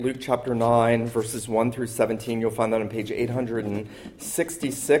Luke chapter 9, verses 1 through 17. You'll find that on page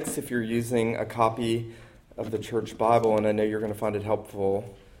 866 if you're using a copy of the church Bible, and I know you're going to find it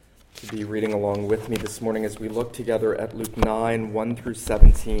helpful to be reading along with me this morning as we look together at Luke 9, 1 through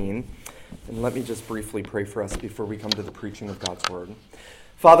 17. And let me just briefly pray for us before we come to the preaching of God's Word.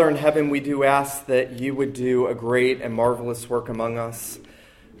 Father in heaven, we do ask that you would do a great and marvelous work among us.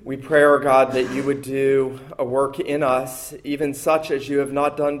 We pray, our God, that you would do a work in us, even such as you have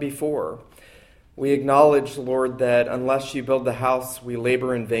not done before. We acknowledge, Lord, that unless you build the house, we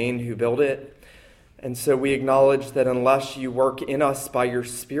labor in vain who build it. And so we acknowledge that unless you work in us by your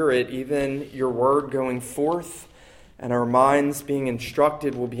Spirit, even your word going forth and our minds being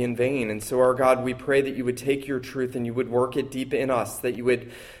instructed will be in vain. And so, our God, we pray that you would take your truth and you would work it deep in us, that you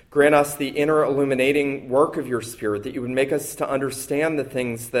would grant us the inner illuminating work of your Spirit, that you would make us to understand the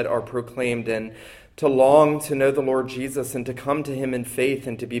things that are proclaimed and to long to know the Lord Jesus and to come to him in faith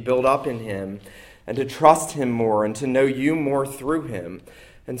and to be built up in him and to trust him more and to know you more through him.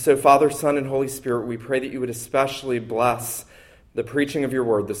 And so, Father, Son, and Holy Spirit, we pray that you would especially bless the preaching of your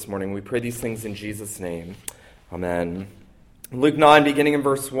word this morning. We pray these things in Jesus' name. Amen. Luke 9, beginning in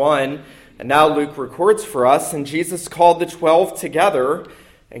verse 1, and now Luke records for us, and Jesus called the 12 together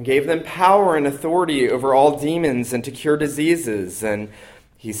and gave them power and authority over all demons and to cure diseases. And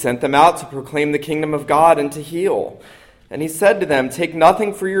he sent them out to proclaim the kingdom of God and to heal. And he said to them, "Take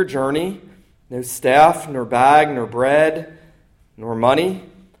nothing for your journey, no staff, nor bag, nor bread, nor money,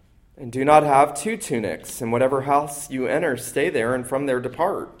 and do not have two tunics. And whatever house you enter, stay there, and from there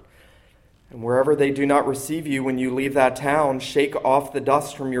depart. And wherever they do not receive you when you leave that town, shake off the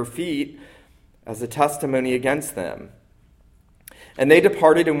dust from your feet as a testimony against them." And they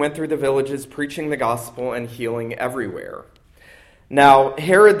departed and went through the villages, preaching the gospel and healing everywhere. Now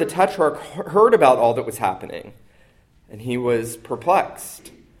Herod the Tetrarch heard about all that was happening, and he was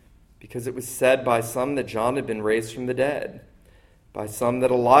perplexed, because it was said by some that John had been raised from the dead, by some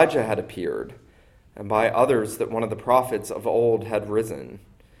that Elijah had appeared, and by others that one of the prophets of old had risen.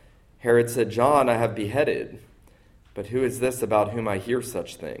 Herod said, "John I have beheaded, but who is this about whom I hear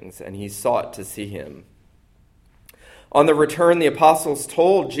such things?" And he sought to see him. On the return, the apostles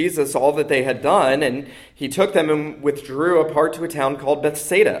told Jesus all that they had done, and he took them and withdrew apart to a town called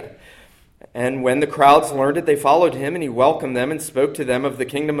Bethsaida. And when the crowds learned it, they followed him, and he welcomed them and spoke to them of the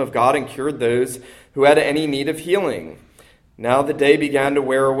kingdom of God and cured those who had any need of healing. Now the day began to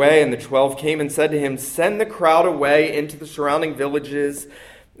wear away, and the 12 came and said to him, "Send the crowd away into the surrounding villages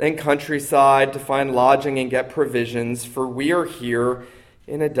and countryside to find lodging and get provisions, for we are here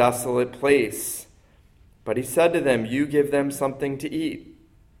in a desolate place." But he said to them, "You give them something to eat."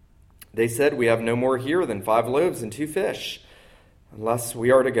 They said, "We have no more here than 5 loaves and 2 fish, unless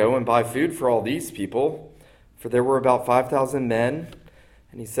we are to go and buy food for all these people." For there were about 5,000 men.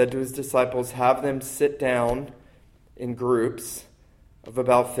 And he said to his disciples, "Have them sit down in groups of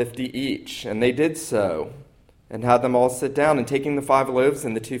about 50 each." And they did so, and had them all sit down. And taking the 5 loaves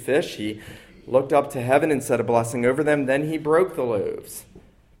and the 2 fish, he looked up to heaven and said a blessing over them. Then he broke the loaves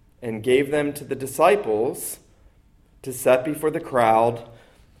and gave them to the disciples to set before the crowd.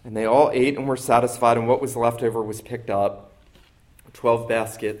 And they all ate and were satisfied, and what was left over was picked up, 12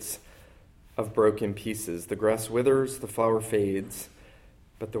 baskets of broken pieces. The grass withers, the flower fades,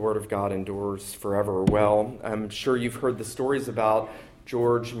 but the word of God endures forever. Well, I'm sure you've heard the stories about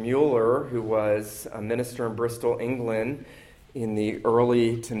George Mueller, who was a minister in Bristol, England, in the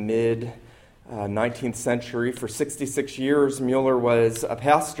early to mid 19th century. For 66 years, Mueller was a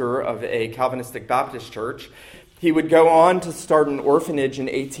pastor of a Calvinistic Baptist church. He would go on to start an orphanage in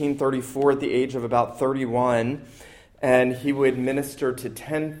 1834 at the age of about 31, and he would minister to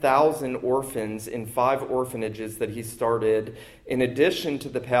 10,000 orphans in 5 orphanages that he started, in addition to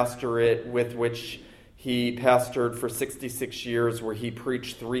the pastorate with which he pastored for 66 years, where he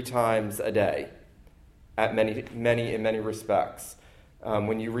preached 3 times a day, in many respects.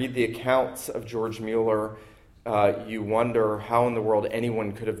 When you read the accounts of George Mueller, you wonder how in the world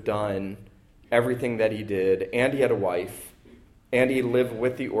anyone could have done everything that he did. And he had a wife, and he lived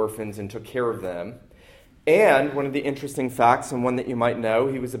with the orphans and took care of them. And one of the interesting facts, and one that you might know,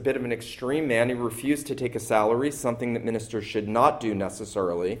 he was a bit of an extreme man. He refused to take a salary, something that ministers should not do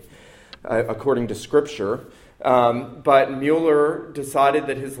necessarily, according to Scripture. But Mueller decided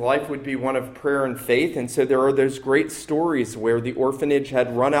that his life would be one of prayer and faith, and so there are those great stories where the orphanage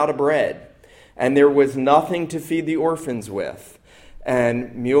had run out of bread, and there was nothing to feed the orphans with.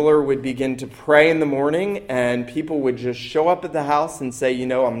 And Mueller would begin to pray in the morning, and people would just show up at the house and say,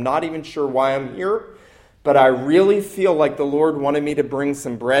 "I'm not even sure why I'm here, but I really feel like the Lord wanted me to bring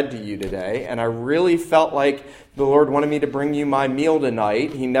some bread to you today, and I really felt like the Lord wanted me to bring you my meal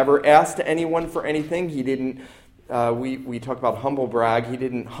tonight. He never asked anyone for anything. He didn't, we talk about humble brag. He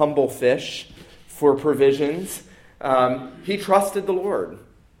didn't humble fish for provisions. He trusted the Lord.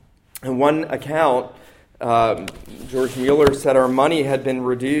 In one account, George Mueller said, our money had been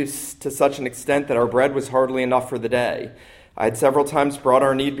reduced to such an extent that our bread was hardly enough for the day. I had several times brought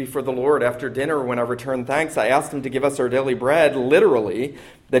our need before the Lord. After dinner, when I returned thanks, I asked him to give us our daily bread, literally,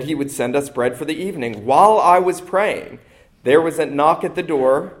 that he would send us bread for the evening. While I was praying, there was a knock at the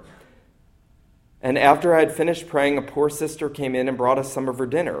door, and after I had finished praying, a poor sister came in and brought us some of her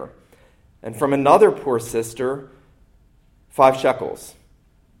dinner. And from another poor sister, 5 shekels.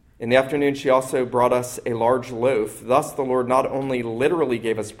 In the afternoon, she also brought us a large loaf. Thus, the Lord not only literally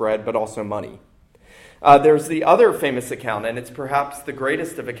gave us bread, but also money. There's the other famous account, and it's perhaps the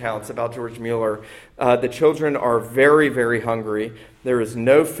greatest of accounts about George Mueller. The children are very, very hungry. There is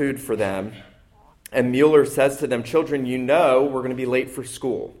no food for them. And Mueller says to them, children, you know we're going to be late for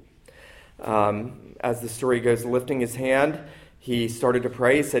school. As the story goes, lifting his hand, he started to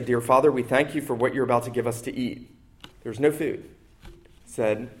pray. He said, Dear Father, we thank you for what you're about to give us to eat. There's no food. He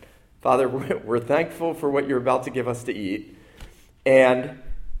said, Father, we're thankful for what you're about to give us to eat. And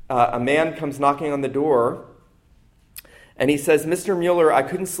a man comes knocking on the door, and he says, Mr. Mueller, I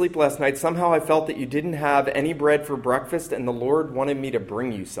couldn't sleep last night. Somehow I felt that you didn't have any bread for breakfast, and the Lord wanted me to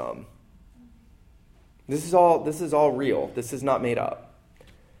bring you some. This is all real. This is not made up.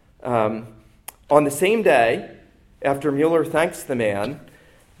 On the same day, after Mueller thanks the man,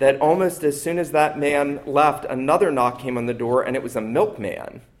 that almost as soon as that man left, another knock came on the door, and it was a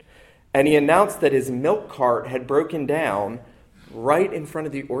milkman. And he announced that his milk cart had broken down right in front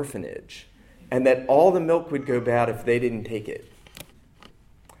of the orphanage, and that all the milk would go bad if they didn't take it.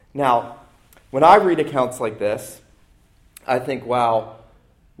 Now, when I read accounts like this, I think, wow,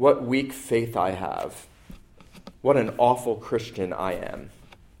 what weak faith I have. What an awful Christian I am.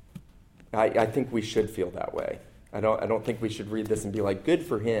 I think we should feel that way. I don't think we should read this and be like, good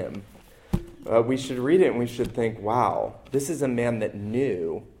for him. We should read it and we should think, wow, this is a man that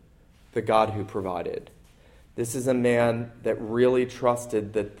knew the God who provided. This is a man that really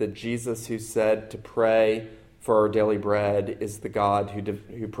trusted that the Jesus who said to pray for our daily bread is the God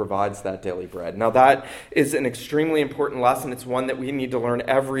who provides that daily bread. Now that is an extremely important lesson. It's one that we need to learn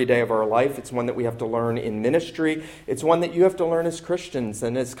every day of our life. It's one that we have to learn in ministry. It's one that you have to learn as Christians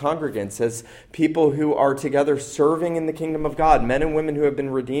and as congregants, as people who are together serving in the kingdom of God, men and women who have been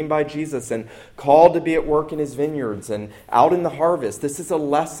redeemed by Jesus and called to be at work in his vineyards and out in the harvest. This is a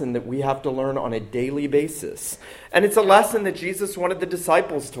lesson that we have to learn on a daily basis. And it's a lesson that Jesus wanted the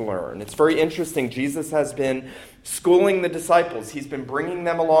disciples to learn. It's very interesting. Jesus has been schooling the disciples. He's been bringing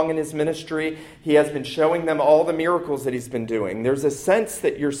them along in his ministry. He has been showing them all the miracles that he's been doing. There's a sense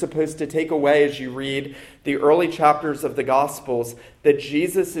that you're supposed to take away as you read the early chapters of the Gospels, that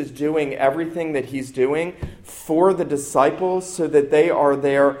Jesus is doing everything that he's doing for the disciples so that they are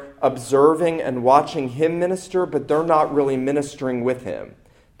there observing and watching him minister, but they're not really ministering with him.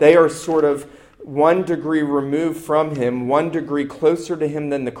 They are sort of 1 degree removed from him, 1 degree closer to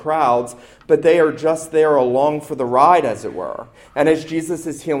him than the crowds, but they are just there along for the ride, as it were. And as Jesus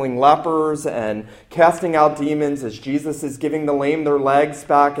is healing lepers and casting out demons, as Jesus is giving the lame their legs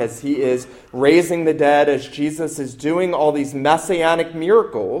back, as he is raising the dead, as Jesus is doing all these messianic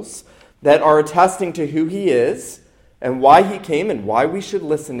miracles that are attesting to who he is and why he came and why we should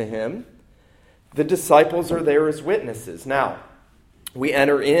listen to him, the disciples are there as witnesses. Now, we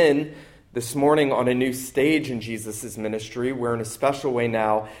enter in this morning on a new stage in Jesus' ministry, where in a special way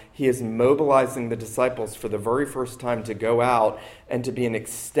now, he is mobilizing the disciples for the very first time to go out and to be an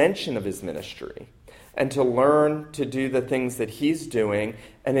extension of his ministry and to learn to do the things that he's doing,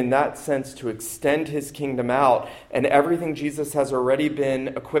 and in that sense to extend his kingdom out. And everything Jesus has already been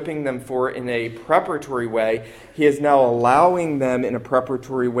equipping them for in a preparatory way, he is now allowing them in a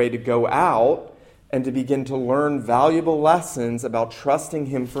preparatory way to go out and to begin to learn valuable lessons about trusting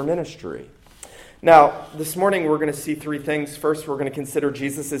him for ministry. Now, this morning we're going to see 3 things. First, we're going to consider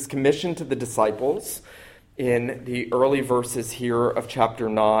Jesus' commission to the disciples in the early verses here of chapter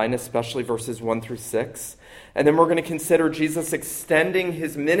 9, especially verses 1 through 6. And then we're going to consider Jesus extending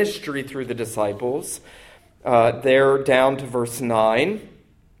his ministry through the disciples, there down to verse 9.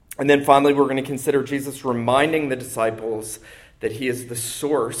 And then finally, we're going to consider Jesus reminding the disciples that he is the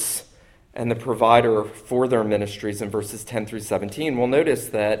source and the provider for their ministries in verses 10 through 17. We'll notice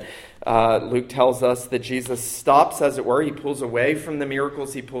that Luke tells us that Jesus stops, as it were. He pulls away from the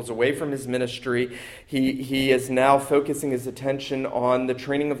miracles. He pulls away from his ministry. He is now focusing his attention on the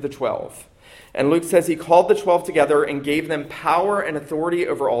training of the 12. And Luke says he called the 12 together and gave them power and authority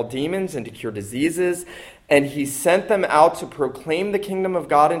over all demons and to cure diseases. And he sent them out to proclaim the kingdom of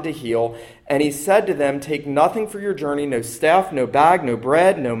God and to heal. And he said to them, take nothing for your journey, no staff, no bag, no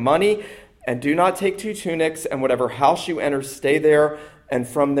bread, no money, and do not take 2 tunics, and whatever house you enter, stay there, and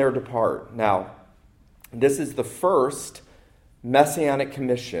from there depart. Now, this is the first messianic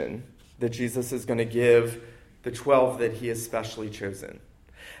commission that Jesus is going to give the 12 that he has specially chosen.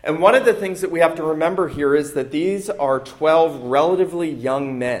 And one of the things that we have to remember here is that these are 12 relatively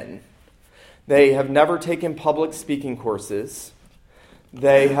young men. They have never taken public speaking courses.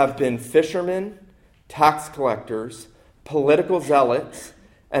 They have been fishermen, tax collectors, political zealots,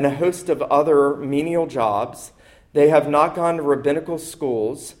 and a host of other menial jobs. They have not gone to rabbinical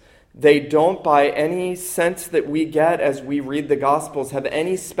schools. They don't, by any sense that we get as we read the Gospels, have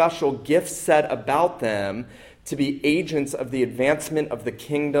any special gift set about them to be agents of the advancement of the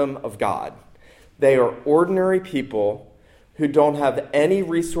kingdom of God. They are ordinary people who don't have any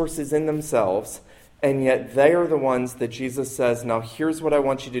resources in themselves, and yet they are the ones that Jesus says, now here's what I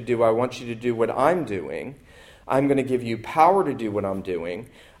want you to do. I want you to do what I'm doing. I'm going to give you power to do what I'm doing.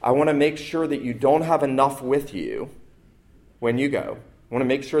 I want to make sure that you don't have enough with you when you go. I want to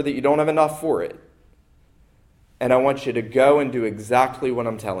make sure that you don't have enough for it. And I want you to go and do exactly what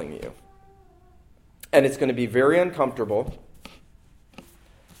I'm telling you. And it's going to be very uncomfortable.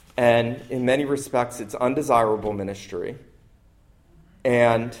 And in many respects, it's undesirable ministry.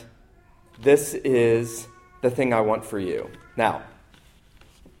 And this is the thing I want for you. Now,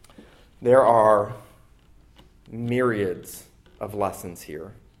 there are myriads of lessons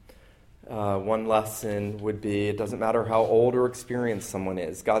here. One lesson would be, it doesn't matter how old or experienced someone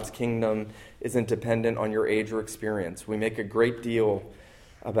is. God's kingdom isn't dependent on your age or experience. We make a great deal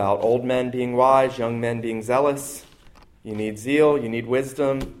about old men being wise, young men being zealous. You need zeal, you need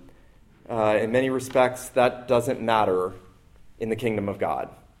wisdom. In many respects, that doesn't matter in the kingdom of God.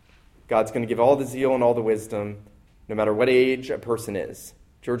 God's going to give all the zeal and all the wisdom, no matter what age a person is.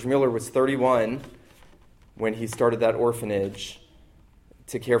 George Mueller was 31 when he started that orphanage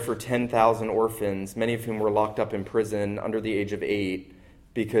to care for 10,000 orphans, many of whom were locked up in prison under the age of 8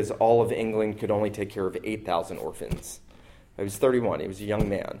 because all of England could only take care of 8,000 orphans. He was 31. He was a young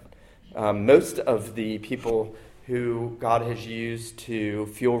man. Most of the people who God has used to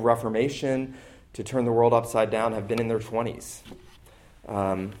fuel Reformation, to turn the world upside down, have been in their 20s.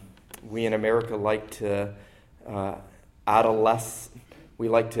 We in America like to We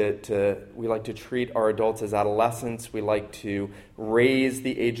like to treat our adults as adolescents. We like to raise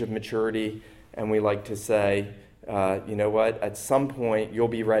the age of maturity, and we like to say, you know what? At some point, you'll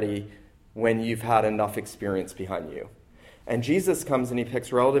be ready when you've had enough experience behind you. And Jesus comes and he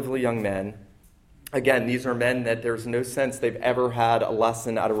picks relatively young men. Again, these are men that there's no sense they've ever had a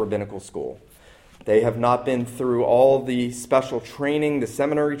lesson at a rabbinical school. They have not been through all the special training, the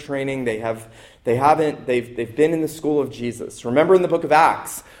seminary training. They've been in the school of Jesus. Remember in the book of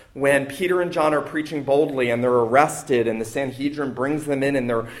Acts, when Peter and John are preaching boldly and they're arrested and the Sanhedrin brings them in and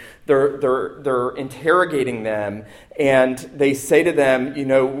they're interrogating them, and they say to them, you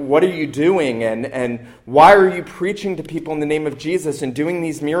know, what are you doing? And why are you preaching to people in the name of Jesus and doing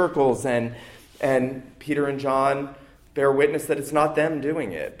these miracles? And Peter and John bear witness that it's not them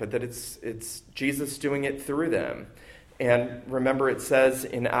doing it, but that it's Jesus doing it through them. And remember, it says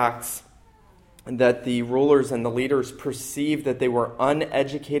in Acts that the rulers and the leaders perceived that they were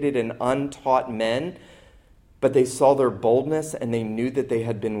uneducated and untaught men, but they saw their boldness and they knew that they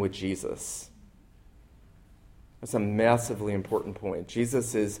had been with Jesus. That's a massively important point.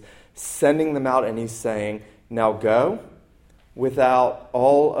 Jesus is sending them out and he's saying, now go without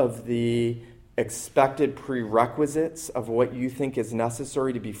all of the expected prerequisites of what you think is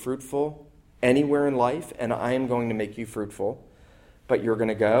necessary to be fruitful anywhere in life, and I am going to make you fruitful. But you're going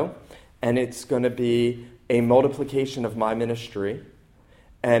to go, and it's going to be a multiplication of my ministry,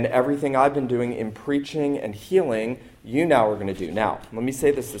 and everything I've been doing in preaching and healing, you now are going to do. Now, let me say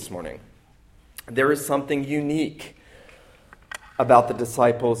this morning. There is something unique about the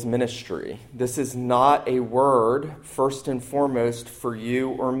disciples' ministry. This is not a word, first and foremost, for you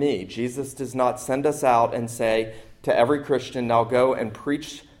or me. Jesus does not send us out and say to every Christian, now go and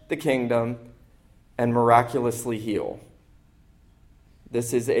preach the kingdom and miraculously heal.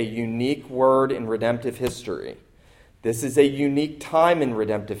 This is a unique word in redemptive history. This is a unique time in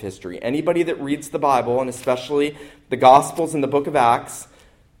redemptive history. Anybody that reads the Bible, and especially the Gospels and the book of Acts,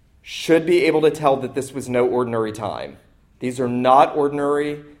 should be able to tell that this was no ordinary time. These are not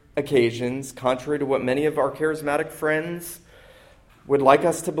ordinary occasions, contrary to what many of our charismatic friends would like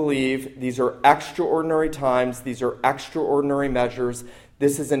us to believe. These are extraordinary times. These are extraordinary measures.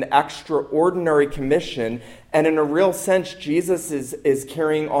 This is an extraordinary commission, and in a real sense, Jesus is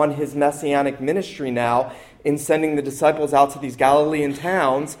carrying on his messianic ministry now in sending the disciples out to these Galilean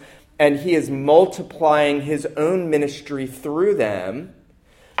towns, and he is multiplying his own ministry through them.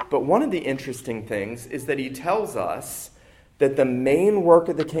 But one of the interesting things is that he tells us that the main work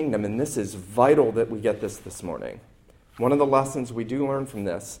of the kingdom, and this is vital that we get this morning, one of the lessons we do learn from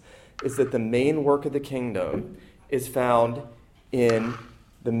this is that the main work of the kingdom is found in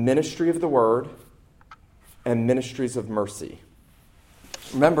the ministry of the word and ministries of mercy.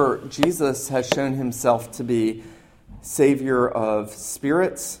 Remember, Jesus has shown himself to be Savior of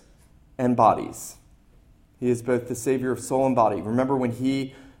spirits and bodies. He is both the Savior of soul and body. Remember when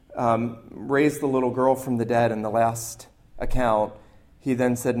he raised the little girl from the dead in the last account, he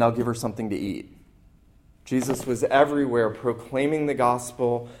then said, "Now give her something to eat." Jesus was everywhere proclaiming the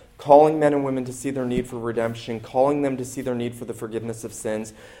gospel, calling men and women to see their need for redemption, calling them to see their need for the forgiveness of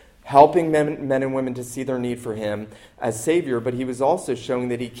sins, helping men and women to see their need for him as Savior. But he was also showing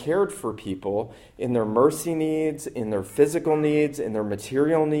that he cared for people in their mercy needs, in their physical needs, in their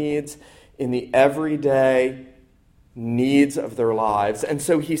material needs, in the everyday needs of their lives. And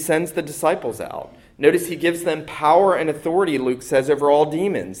so he sends the disciples out. Notice he gives them power and authority, Luke says, over all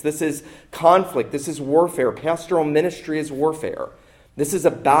demons. This is conflict. This is warfare. Pastoral ministry is warfare. This is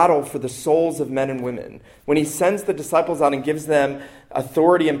a battle for the souls of men and women. When he sends the disciples out and gives them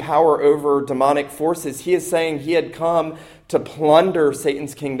authority and power over demonic forces, he is saying he had come to plunder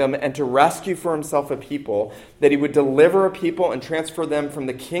Satan's kingdom and to rescue for himself a people, that he would deliver a people and transfer them from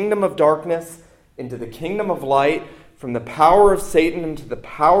the kingdom of darkness into the kingdom of light, from the power of Satan into the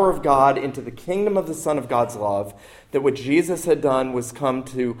power of God, into the kingdom of the Son of God's love. That what Jesus had done was come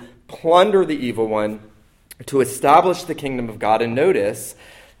to plunder the evil one, to establish the kingdom of God. And notice,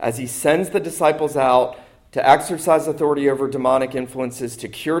 as he sends the disciples out to exercise authority over demonic influences, to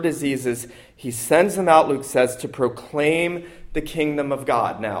cure diseases, he sends them out, Luke says, to proclaim the kingdom of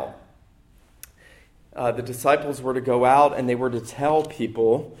God. Now, the disciples were to go out and they were to tell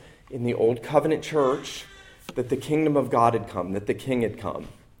people in the Old Covenant church that the kingdom of God had come, that the king had come,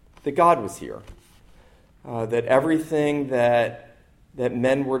 that God was here, that everything that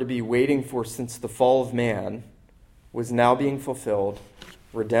men were to be waiting for since the fall of man was now being fulfilled.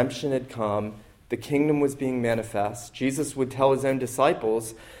 Redemption had come. The kingdom was being manifest. Jesus would tell his own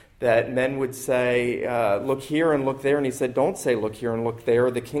disciples that men would say, look here and look there. And he said, don't say look here and look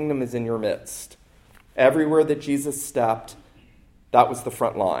there. The kingdom is in your midst. Everywhere that Jesus stepped, that was the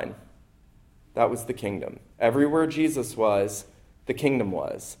front line. That was the kingdom. Everywhere Jesus was, the kingdom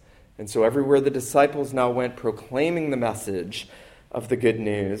was. And so everywhere the disciples now went proclaiming the message of the good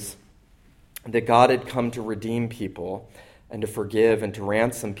news that God had come to redeem people and to forgive and to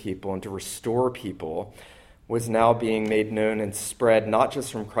ransom people and to restore people, was now being made known and spread not just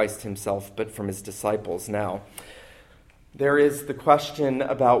from Christ himself but from his disciples. Now, there is the question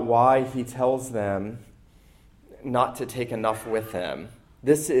about why he tells them not to take enough with them.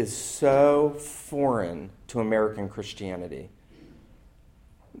 This is so foreign to American Christianity.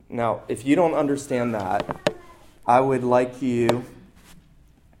 Now, if you don't understand that, I would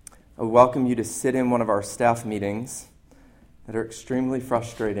welcome you to sit in one of our staff meetings that are extremely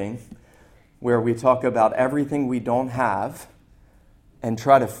frustrating, where we talk about everything we don't have and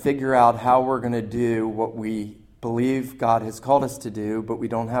try to figure out how we're going to do what we believe God has called us to do, but we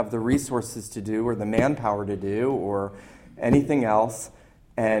don't have the resources to do or the manpower to do or anything else.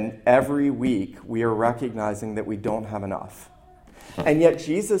 And every week we are recognizing that we don't have enough. And yet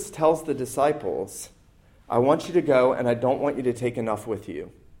Jesus tells the disciples, I want you to go and I don't want you to take enough with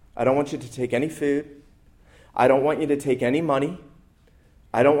you. I don't want you to take any food. I don't want you to take any money.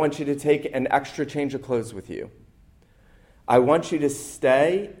 I don't want you to take an extra change of clothes with you. I want you to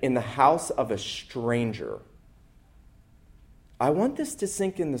stay in the house of a stranger. I want this to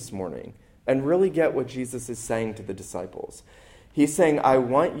sink in this morning and really get what Jesus is saying to the disciples. He's saying, I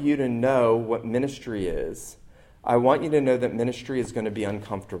want you to know what ministry is. I want you to know that ministry is going to be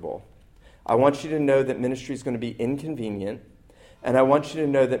uncomfortable. I want you to know that ministry is going to be inconvenient. And I want you to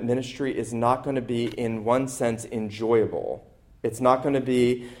know that ministry is not going to be, in one sense, enjoyable. It's not going to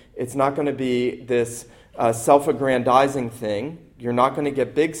be this self-aggrandizing thing. You're not going to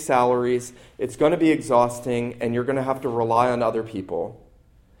get big salaries. It's going to be exhausting, and you're going to have to rely on other people.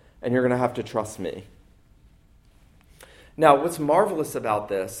 And you're going to have to trust me. Now, what's marvelous about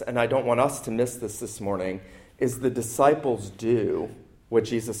this, and I don't want us to miss this morning, is the disciples do what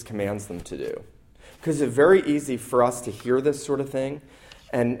Jesus commands them to do. Because it's very easy for us to hear this sort of thing,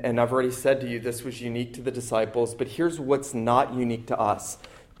 and I've already said to you this was unique to the disciples, but here's what's not unique to us.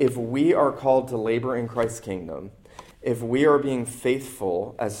 If we are called to labor in Christ's kingdom, if we are being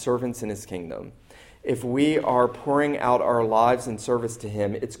faithful as servants in his kingdom, if we are pouring out our lives in service to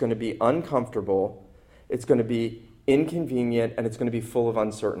him, it's going to be uncomfortable, it's going to be inconvenient, and it's going to be full of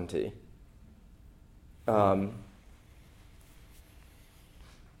uncertainty.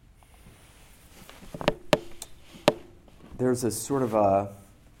 There's a sort of a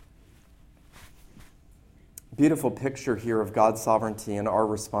beautiful picture here of God's sovereignty and our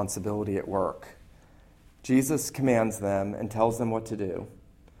responsibility at work. Jesus commands them and tells them what to do.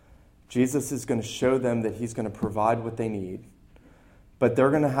 Jesus is going to show them that he's going to provide what they need. But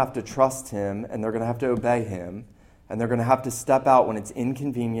they're going to have to trust him, and they're going to have to obey him, and they're going to have to step out when it's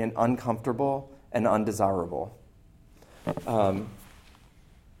inconvenient, uncomfortable, and undesirable.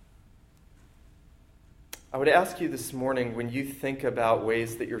 I would ask you this morning, when you think about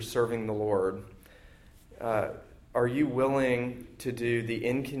ways that you're serving the Lord, are you willing to do the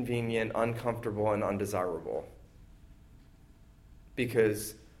inconvenient, uncomfortable, and undesirable?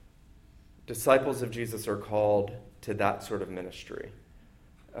 Because disciples of Jesus are called to that sort of ministry.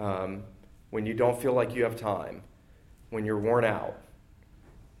 When you don't feel like you have time, when you're worn out,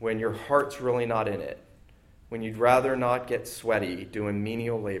 when your heart's really not in it, when you'd rather not get sweaty doing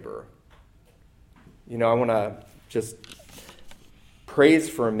menial labor. I want to just praise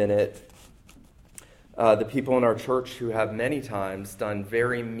for a minute the people in our church who have many times done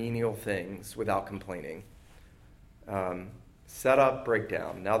very menial things without complaining. Set up,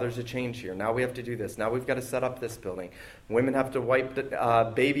 breakdown. Now there's a change here. Now we have to do this. Now we've got to set up this building. Women have to wipe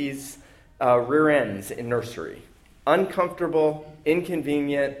the babies' rear ends in nursery. Uncomfortable,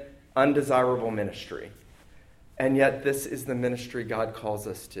 inconvenient, undesirable ministry. And yet this is the ministry God calls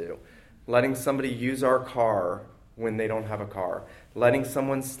us to. Letting somebody use our car when they don't have a car. Letting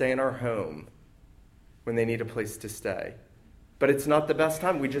someone stay in our home when they need a place to stay. But it's not the best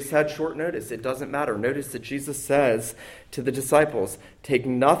time. We just had short notice. It doesn't matter. Notice that Jesus says to the disciples, take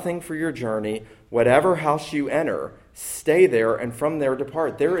nothing for your journey. Whatever house you enter, stay there, and from there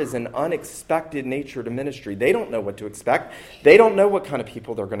depart. There is an unexpected nature to ministry. They don't know what to expect. They don't know what kind of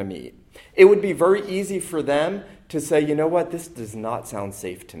people they're going to meet. It would be very easy for them to say, you know what, this does not sound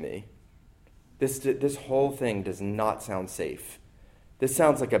safe to me. This whole thing does not sound safe. This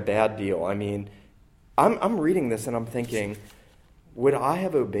sounds like a bad deal. I mean, I'm reading this and I'm thinking, would I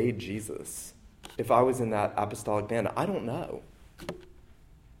have obeyed Jesus if I was in that apostolic band? I don't know.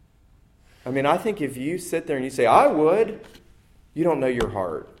 I mean, I think if you sit there and you say, I would, you don't know your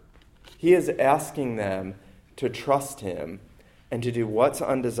heart. He is asking them to trust him and to do what's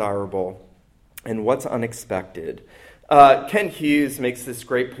undesirable and what's unexpected. Ken Hughes makes this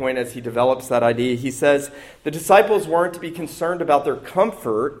great point as he develops that idea. He says, the disciples weren't to be concerned about their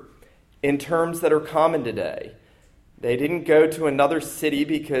comfort in terms that are common today. They didn't go to another city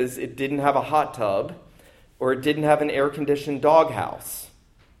because it didn't have a hot tub or it didn't have an air-conditioned doghouse.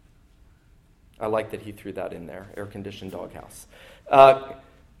 I like that he threw that in there, air-conditioned doghouse.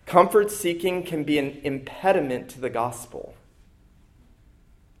 Comfort seeking can be an impediment to the gospel.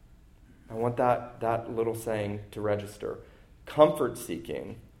 I want that little saying to register. Comfort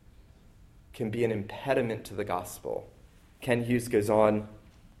seeking can be an impediment to the gospel. Ken Hughes goes on.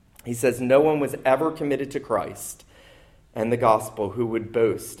 He says, no one was ever committed to Christ and the gospel who would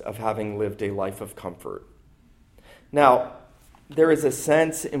boast of having lived a life of comfort. Now, there is a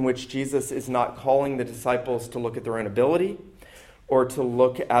sense in which Jesus is not calling the disciples to look at their own ability or to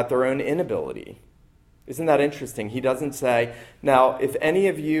look at their own inability. Isn't that interesting? He doesn't say, now, if any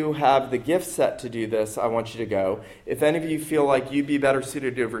of you have the gift set to do this, I want you to go. If any of you feel like you'd be better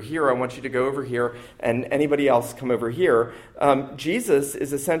suited over here, I want you to go over here, and anybody else come over here. Jesus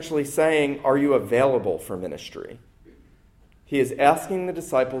is essentially saying, are you available for ministry? He is asking the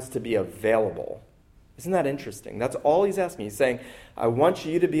disciples to be available. Isn't that interesting? That's all he's asking. He's saying, I want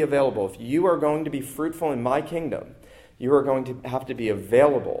you to be available. If you are going to be fruitful in my kingdom, you are going to have to be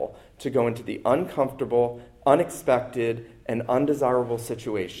available to go into the uncomfortable, unexpected, and undesirable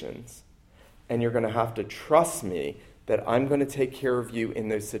situations. And you're going to have to trust me that I'm going to take care of you in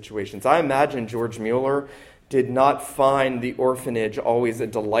those situations. I imagine George Mueller did not find the orphanage always a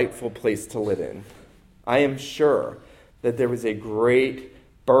delightful place to live in. I am sure that there was a great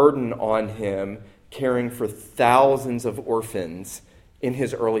burden on him caring for thousands of orphans in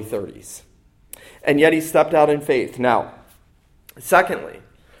his early 30s. And yet he stepped out in faith. Now, secondly,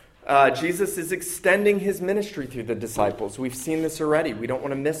 Jesus is extending his ministry through the disciples. We've seen this already. We don't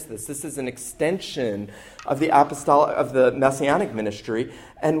want to miss this. This is an extension of the messianic ministry.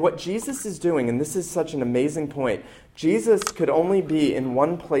 And what Jesus is doing, and this is such an amazing point, Jesus could only be in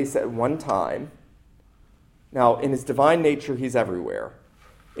one place at one time. Now, in his divine nature, he's everywhere.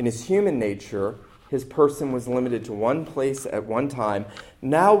 In his human nature, His person was limited to one place at one time.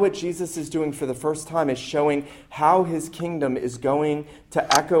 Now what Jesus is doing for the first time is showing how his kingdom is going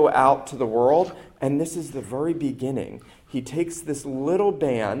to echo out to the world. And this is the very beginning. He takes this little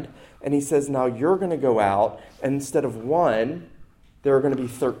band and he says, now you're going to go out. And instead of one, there are going to be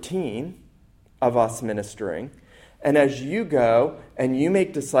 13 of us ministering. And as you go and you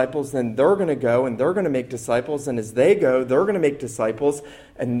make disciples, then they're going to go and they're going to make disciples. And as they go, they're going to make disciples.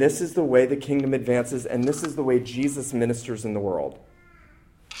 And this is the way the kingdom advances. And this is the way Jesus ministers in the world.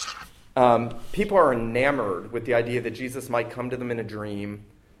 People are enamored with the idea that Jesus might come to them in a dream.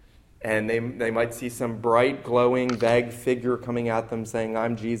 And they might see some bright, glowing, vague figure coming at them saying,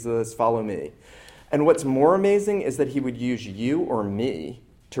 I'm Jesus, follow me. And what's more amazing is that he would use you or me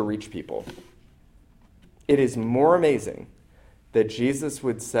to reach people. It is more amazing that Jesus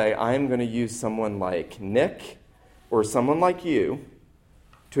would say, I am going to use someone like Nick or someone like you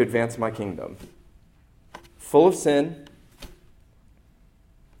to advance my kingdom. Full of sin.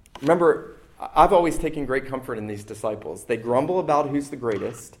 Remember, I've always taken great comfort in these disciples. They grumble about who's the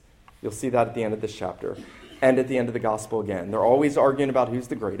greatest. You'll see that at the end of this chapter and at the end of the gospel again. They're always arguing about who's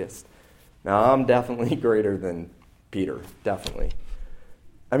the greatest. Now, I'm definitely greater than Peter, definitely.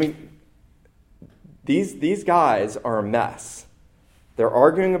 I mean, these guys are a mess. They're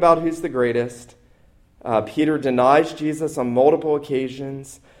arguing about who's the greatest. Peter denies Jesus on multiple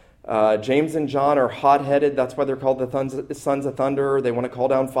occasions. James and John are hot-headed. That's why they're called the sons of thunder. They want to call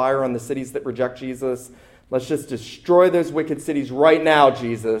down fire on the cities that reject Jesus. Let's just destroy those wicked cities right now,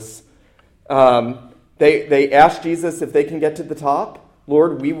 Jesus. They ask Jesus if they can get to the top.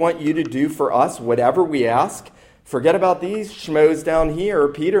 Lord, we want you to do for us whatever we ask. Forget about these schmoes down here,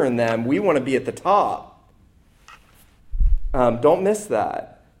 Peter and them. We want to be at the top. Don't miss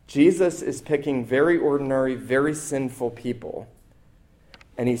that. Jesus is picking very ordinary, very sinful people.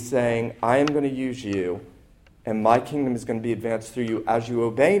 And he's saying, I am going to use you, and my kingdom is going to be advanced through you as you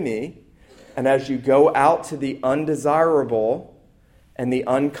obey me, and as you go out to the undesirable and the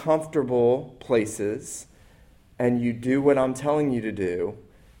uncomfortable places, and you do what I'm telling you to do,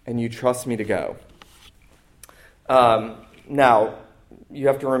 and you trust me to go. Now, you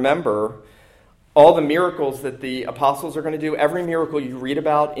have to remember all the miracles that the apostles are going to do. Every miracle you read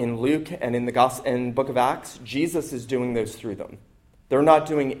about in Luke and in the Gospel and Book of Acts, Jesus is doing those through them. They're not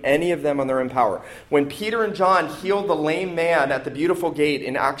doing any of them on their own power. When Peter and John healed the lame man at the beautiful gate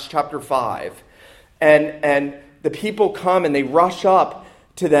in Acts chapter 5, and the people come and they rush up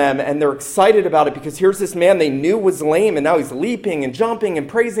to them and they're excited about it because here's this man they knew was lame and now he's leaping and jumping and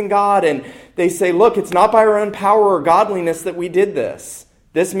praising God, and they say, look, it's not by our own power or godliness that we did this.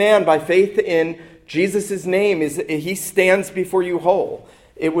 This man, by faith in Jesus' name, he stands before you whole.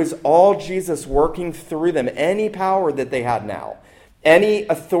 It was all Jesus working through them. Any power that they had now, any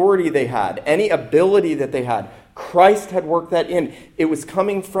authority they had, any ability that they had, Christ had worked that in. It was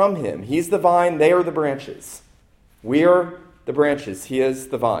coming from him. He's the vine, they are the branches. We are the branches, he is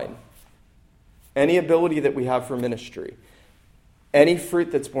the vine. Any ability that we have for ministry, any fruit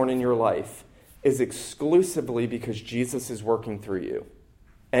that's born in your life is exclusively because Jesus is working through you.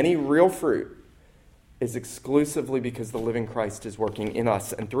 Any real fruit is exclusively because the living Christ is working in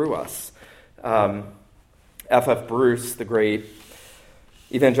us and through us. F.F. Bruce, the great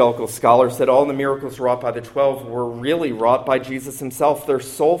evangelical scholar, said all the miracles wrought by the 12 were really wrought by Jesus himself. Their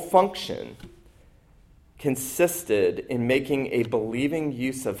sole function consisted in making a believing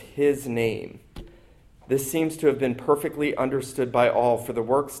use of his name. This seems to have been perfectly understood by all, for the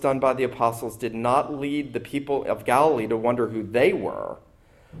works done by the apostles did not lead the people of Galilee to wonder who they were,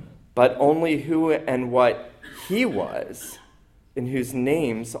 but only who and what he was, in whose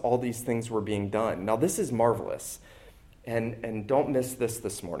names all these things were being done. Now, this is marvelous, and don't miss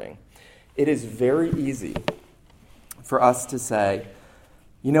this morning. It is very easy for us to say,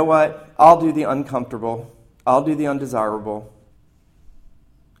 you know what, I'll do the uncomfortable, I'll do the undesirable,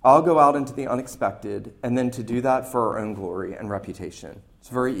 I'll go out into the unexpected, and then to do that for our own glory and reputation. It's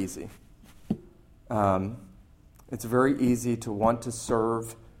very easy. It's very easy to want to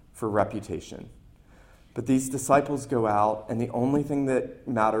serve for reputation. But these disciples go out, and the only thing that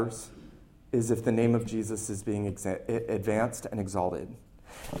matters is if the name of Jesus is being advanced and exalted.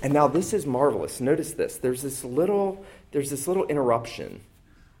 And now this is marvelous. Notice this. There's this little interruption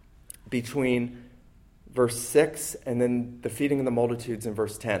between verse 6 and then the feeding of the multitudes in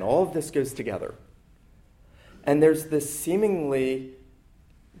verse 10. All of this goes together. And there's this seemingly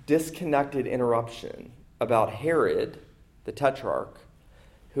disconnected interruption about Herod, the tetrarch,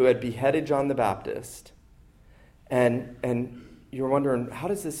 who had beheaded John the Baptist. And you're wondering, how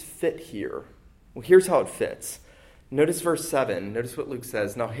does this fit here? Well, here's how it fits. Notice verse 7. Notice what Luke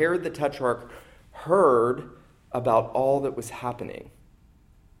says. Now Herod the tetrarch heard about all that was happening.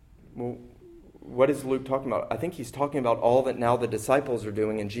 Well, what is Luke talking about? I think he's talking about all that now the disciples are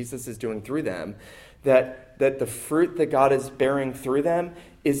doing and Jesus is doing through them, that the fruit that God is bearing through them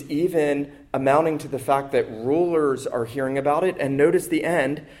is even amounting to the fact that rulers are hearing about it. And notice the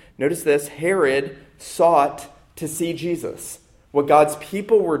end. Notice this. Herod sought to see Jesus. What God's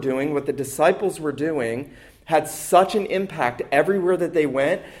people were doing, what the disciples were doing, had such an impact everywhere that they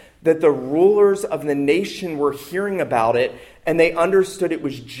went that the rulers of the nation were hearing about it, and they understood it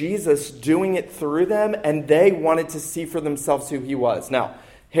was Jesus doing it through them, and they wanted to see for themselves who he was. Now,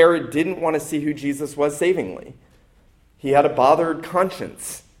 Herod didn't want to see who Jesus was savingly. He had a bothered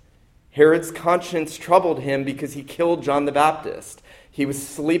conscience. Herod's conscience troubled him because he killed John the Baptist. He was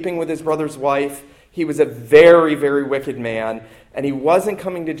sleeping with his brother's wife. He was a very, very wicked man, and he wasn't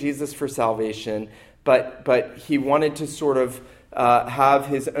coming to Jesus for salvation, but he wanted to sort of have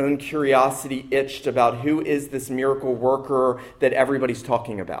his own curiosity itched about who is this miracle worker that everybody's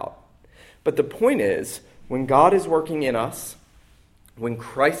talking about. But the point is, when God is working in us, when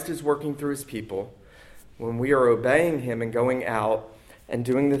Christ is working through his people, when we are obeying him and going out and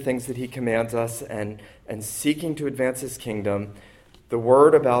doing the things that he commands us and seeking to advance his kingdom, the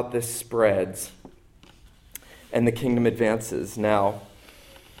word about this spreads and the kingdom advances. Now,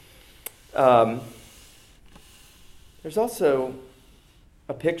 there's also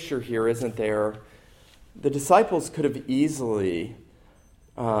a picture here, isn't there? The disciples could have easily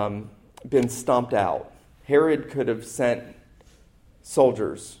been stomped out. Herod could have sent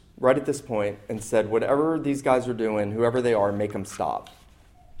soldiers right at this point and said, whatever these guys are doing, whoever they are, make them stop.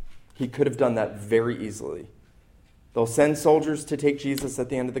 He could have done that very easily. They'll send soldiers to take Jesus at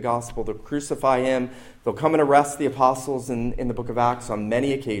the end of the gospel. They'll crucify him. They'll come and arrest the apostles in the book of Acts on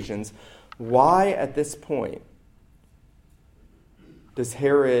many occasions. Why, at this point, does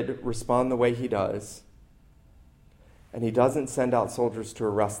Herod respond the way he does? And he doesn't send out soldiers to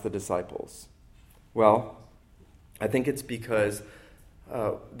arrest the disciples. Well, I think it's because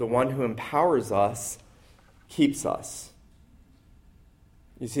the one who empowers us keeps us.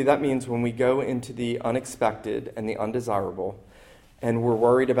 You see, that means when we go into the unexpected and the undesirable, and we're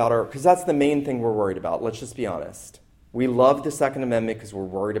worried about because that's the main thing we're worried about. Let's just be honest. We love the Second Amendment because we're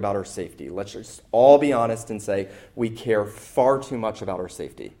worried about our safety. Let's just all be honest and say we care far too much about our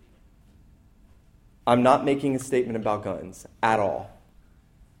safety. I'm not making a statement about guns at all.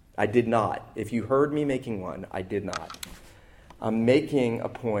 I did not. If you heard me making one, I did not. I'm making a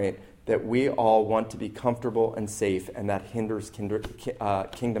point that we all want to be comfortable and safe, and that hinders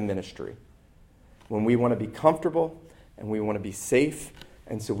kingdom ministry. When we want to be comfortable and we want to be safe,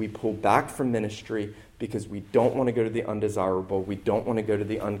 and so we pull back from ministry because we don't want to go to the undesirable, we don't want to go to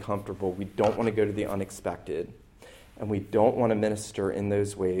the uncomfortable, we don't want to go to the unexpected, and we don't want to minister in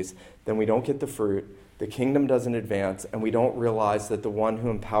those ways, then we don't get the fruit, the kingdom doesn't advance, and we don't realize that the one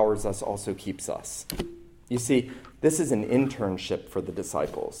who empowers us also keeps us. You see, this is an internship for the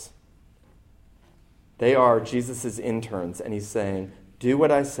disciples. They are Jesus' interns, and he's saying, do what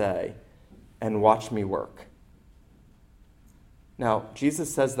I say and watch me work. Now,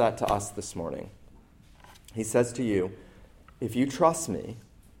 Jesus says that to us this morning. He says to you, if you trust me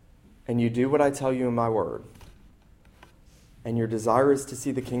and you do what I tell you in my word, and your desire is to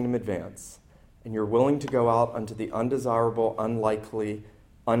see the kingdom advance, and you're willing to go out unto the undesirable, unlikely,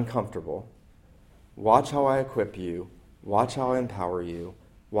 uncomfortable, watch how I equip you, watch how I empower you,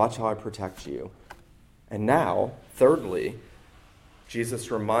 watch how I protect you. And now, thirdly,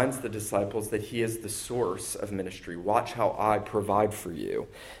 Jesus reminds the disciples that he is the source of ministry. Watch how I provide for you.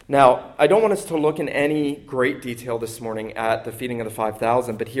 Now, I don't want us to look in any great detail this morning at the feeding of the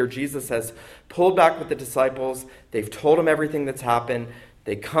 5,000, but here Jesus has pulled back with the disciples. They've told him everything that's happened.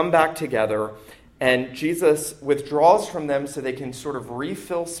 They come back together, and Jesus withdraws from them so they can sort of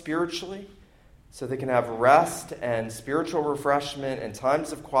refill spiritually, so they can have rest and spiritual refreshment and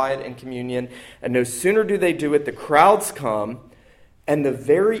times of quiet and communion. And no sooner do they do it, the crowds come, and the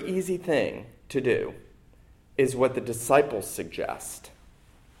very easy thing to do is what the disciples suggest.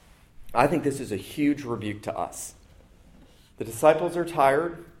 I think this is a huge rebuke to us. The disciples are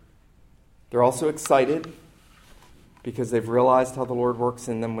tired. They're also excited because they've realized how the Lord works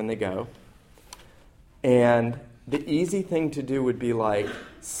in them when they go. And the easy thing to do would be like,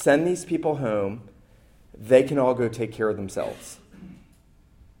 send these people home. They can all go take care of themselves.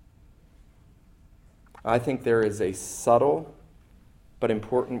 I think there is a subtle but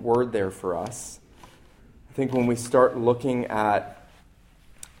important word there for us. I think when we start looking at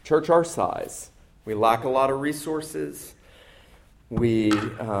church our size, we lack a lot of resources. We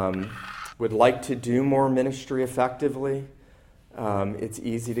would like to do more ministry effectively. It's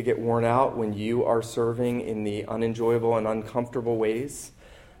easy to get worn out when you are serving in the unenjoyable and uncomfortable ways.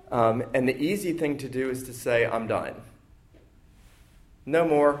 And the easy thing to do is to say, I'm done. No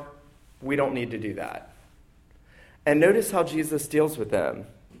more. We don't need to do that. And notice how Jesus deals with them.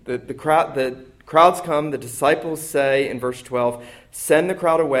 The crowds come, the disciples say in verse 12, send the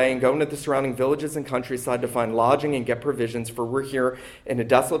crowd away and go into the surrounding villages and countryside to find lodging and get provisions, for we're here in a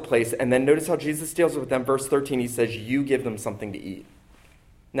desolate place. And then notice how Jesus deals with them. Verse 13, he says, you give them something to eat.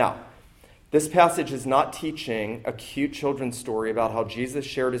 Now, this passage is not teaching a cute children's story about how Jesus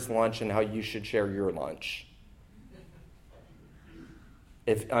shared his lunch and how you should share your lunch.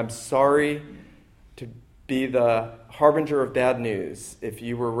 I'm sorry to be the harbinger of bad news if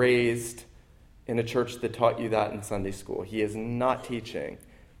you were raised in a church that taught you that in Sunday school. He is not teaching.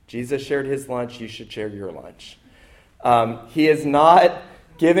 Jesus shared his lunch, you should share your lunch. He is not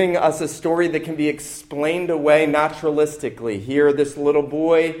giving us a story that can be explained away naturalistically. Here, this little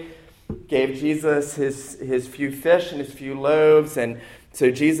boy gave Jesus his few fish and his few loaves, and so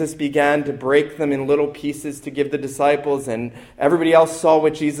Jesus began to break them in little pieces to give the disciples, and everybody else saw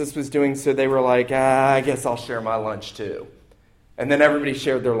what Jesus was doing, so they were like, I guess I'll share my lunch too. And then everybody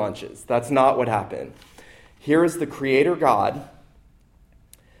shared their lunches. That's not what happened. Here is the Creator God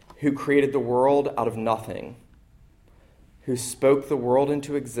who created the world out of nothing, who spoke the world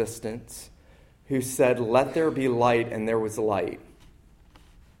into existence, who said, let there be light, and there was light.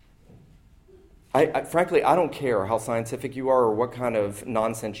 Frankly, I don't care how scientific you are or what kind of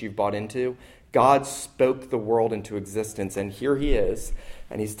nonsense you've bought into. God spoke the world into existence, and here he is,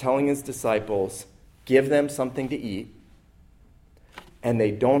 and he's telling his disciples, give them something to eat, and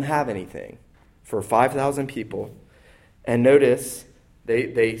they don't have anything for 5,000 people. And notice,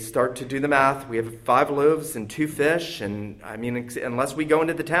 they start to do the math. We have 5 loaves and 2 fish, and I mean, unless we go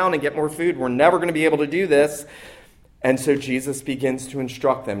into the town and get more food, we're never going to be able to do this. And so Jesus begins to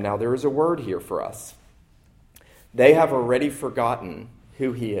instruct them. Now, there is a word here for us. They have already forgotten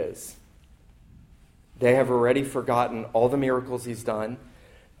who he is. They have already forgotten all the miracles he's done.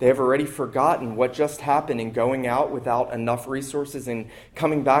 They have already forgotten what just happened in going out without enough resources and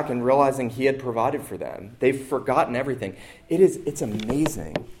coming back and realizing he had provided for them. They've forgotten everything. It's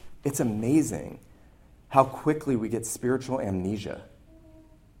amazing. It's amazing how quickly we get spiritual amnesia.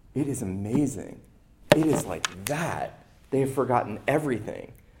 It is amazing. It is like that. They have forgotten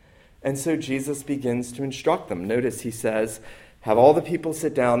everything. And so Jesus begins to instruct them. Notice he says, have all the people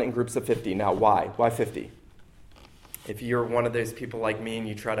sit down in groups of 50. Now, why? Why 50? If you're one of those people like me and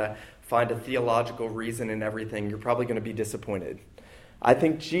you try to find a theological reason in everything, you're probably going to be disappointed. I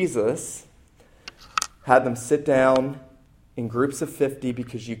think Jesus had them sit down in groups of 50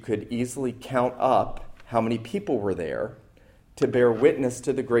 because you could easily count up how many people were there to bear witness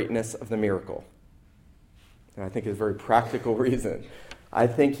to the greatness of the miracle. And I think it's a very practical reason. I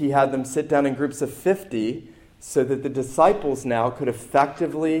think he had them sit down in groups of 50 so that the disciples now could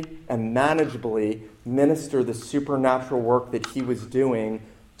effectively and manageably minister the supernatural work that he was doing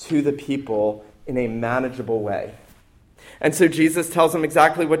to the people in a manageable way. And so Jesus tells them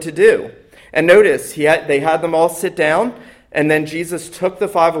exactly what to do. And notice, they had them all sit down, and then Jesus took the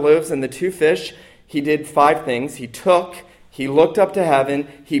 5 loaves and the 2 fish. He did 5 things. He looked up to heaven,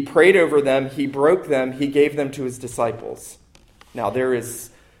 he prayed over them, he broke them, he gave them to his disciples. Now, there is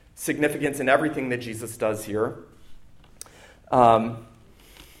significance in everything that Jesus does here.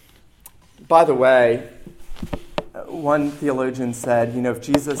 By the way, one theologian said, if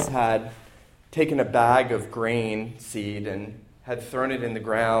Jesus had taken a bag of grain seed and had thrown it in the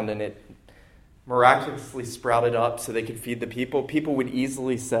ground and it miraculously sprouted up so they could feed the people, people would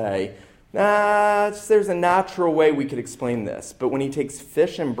easily say, there's a natural way we could explain this. But when he takes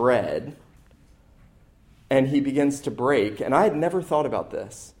fish and bread and he begins to break, and I had never thought about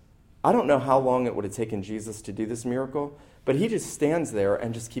this. I don't know how long it would have taken Jesus to do this miracle, but he just stands there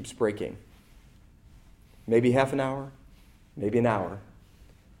and just keeps breaking. Maybe half an hour, maybe an hour.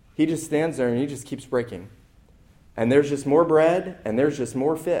 He just stands there and he just keeps breaking. And there's just more bread and there's just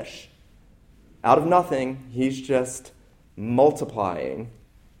more fish. Out of nothing, he's just multiplying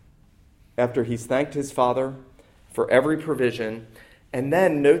after he's thanked his Father for every provision. And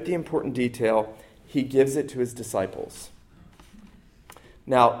then, note the important detail, he gives it to his disciples.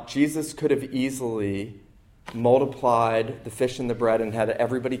 Now, Jesus could have easily multiplied the fish and the bread and had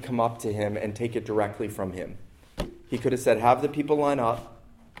everybody come up to him and take it directly from him. He could have said, have the people line up,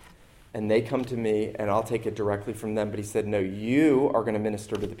 and they come to me, and I'll take it directly from them. But he said, no, you are going to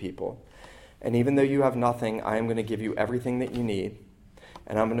minister to the people. And even though you have nothing, I am going to give you everything that you need.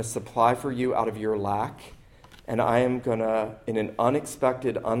 And I'm going to supply for you out of your lack. And I am going to, in an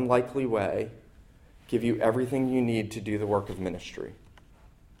unexpected, unlikely way, give you everything you need to do the work of ministry.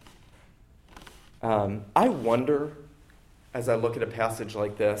 I wonder, as I look at a passage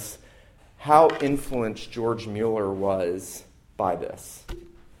like this, how influenced George Mueller was by this.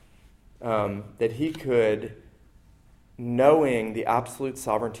 That he could, knowing the absolute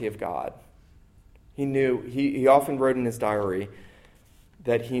sovereignty of God, he often wrote in his diary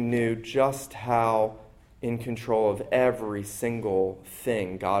that he knew just how in control of every single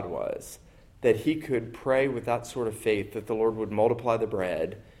thing God was, that he could pray with that sort of faith that the Lord would multiply the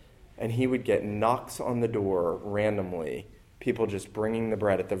bread, and he would get knocks on the door randomly, people just bringing the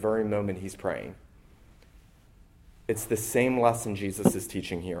bread at the very moment he's praying. It's the same lesson Jesus is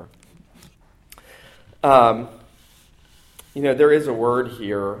teaching here. There is a word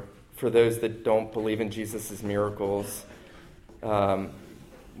here for those that don't believe in Jesus' miracles.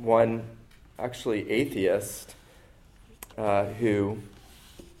 One, actually, atheist, who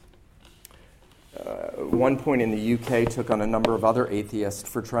at one point in the UK took on a number of other atheists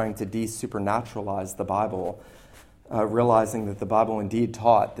for trying to de-supernaturalize the Bible, realizing that the Bible indeed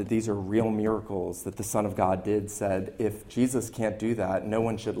taught that these are real miracles that the Son of God did, said, if Jesus can't do that, no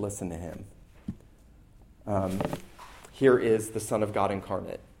one should listen to him. Here is the Son of God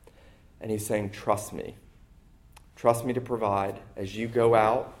incarnate. And he's saying, trust me. Trust me to provide as you go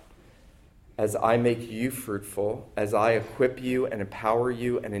out, as I make you fruitful, as I equip you and empower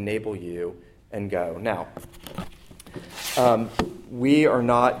you and enable you, and go. Now, we are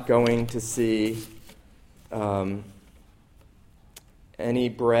not going to see any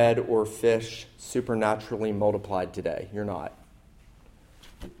bread or fish supernaturally multiplied today. You're not.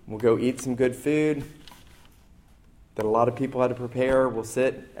 We'll go eat some good food that a lot of people had to prepare. We'll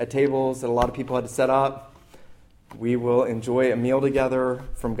sit at tables that a lot of people had to set up. We will enjoy a meal together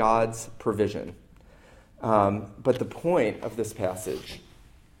from God's provision. But the point of this passage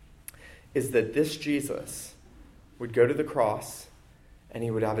is that this Jesus would go to the cross and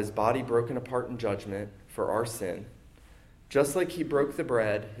he would have his body broken apart in judgment for our sin. Just like he broke the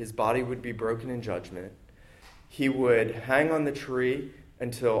bread, his body would be broken in judgment. He would hang on the tree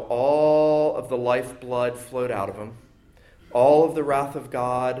until all of the lifeblood flowed out of him. All of the wrath of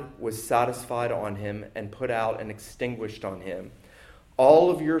God was satisfied on him and put out and extinguished on him. All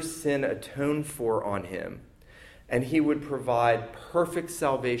of your sin atoned for on him. And he would provide perfect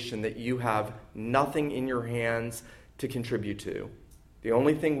salvation that you have nothing in your hands to contribute to. The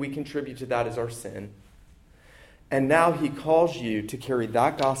only thing we contribute to that is our sin. And now he calls you to carry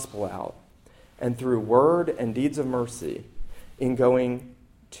that gospel out. And through word and deeds of mercy, in going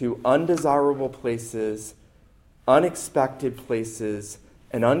to undesirable places, unexpected places,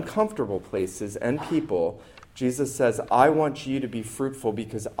 and uncomfortable places and people, Jesus says, I want you to be fruitful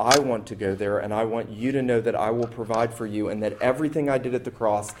because I want to go there, and I want you to know that I will provide for you, and that everything I did at the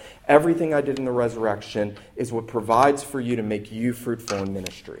cross, everything I did in the resurrection, is what provides for you to make you fruitful in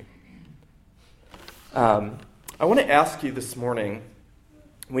ministry. I want to ask you this morning,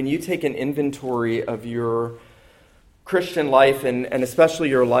 when you take an inventory of your Christian life, and especially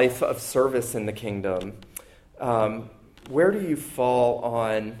your life of service in the kingdom, where do you fall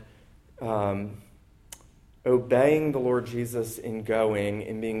on obeying the Lord Jesus in going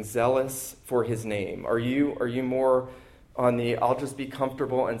and being zealous for his name? Are you more on the I'll just be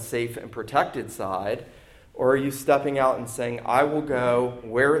comfortable and safe and protected side? Or are you stepping out and saying, I will go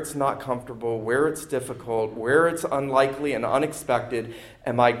where it's not comfortable, where it's difficult, where it's unlikely and unexpected?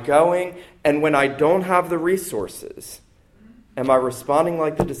 Am I going? And when I don't have the resources, am I responding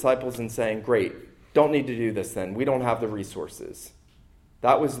like the disciples and saying, great, don't need to do this then. We don't have the resources.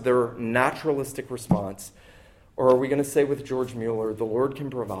 That was their naturalistic response. Or are we going to say with George Mueller, the Lord can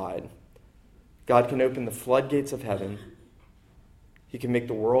provide. God can open the floodgates of heaven. He can make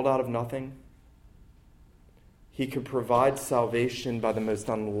the world out of nothing. He could provide salvation by the most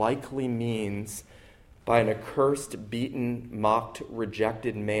unlikely means, by an accursed, beaten, mocked,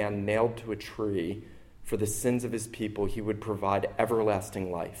 rejected man nailed to a tree for the sins of his people. He would provide everlasting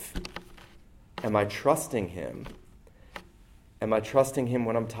life. Am I trusting him? Am I trusting him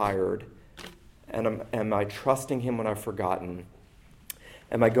when I'm tired? And am I trusting him when I've forgotten?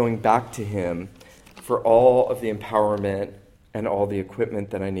 Am I going back to him for all of the empowerment and all the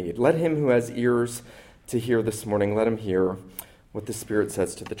equipment that I need? Let him who has ears to hear this morning, let him hear what the Spirit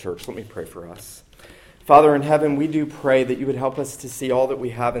says to the church. Let me pray for us. Father in heaven, we do pray that you would help us to see all that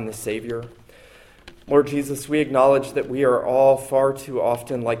we have in the Savior. Lord Jesus, we acknowledge that we are all far too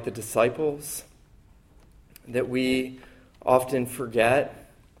often like the disciples, that we often forget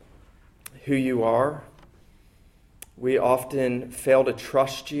who you are. We often fail to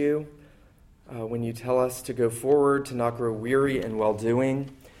trust you when you tell us to go forward, to not grow weary in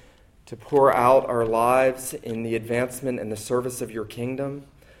well-doing. to pour out our lives in the advancement and the service of your kingdom.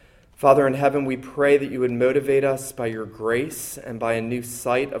 Father in heaven, we pray that you would motivate us by your grace and by a new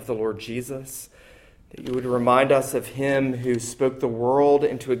sight of the Lord Jesus, that you would remind us of him who spoke the world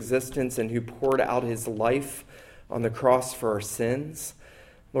into existence and who poured out his life on the cross for our sins.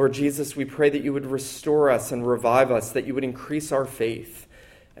 Lord Jesus, we pray that you would restore us and revive us, that you would increase our faith,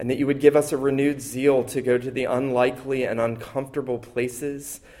 and that you would give us a renewed zeal to go to the unlikely and uncomfortable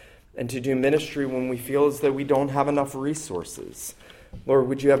places and to do ministry when we feel as though we don't have enough resources. Lord,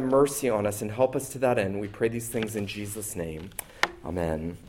 would you have mercy on us and help us to that end? We pray these things in Jesus' name. Amen.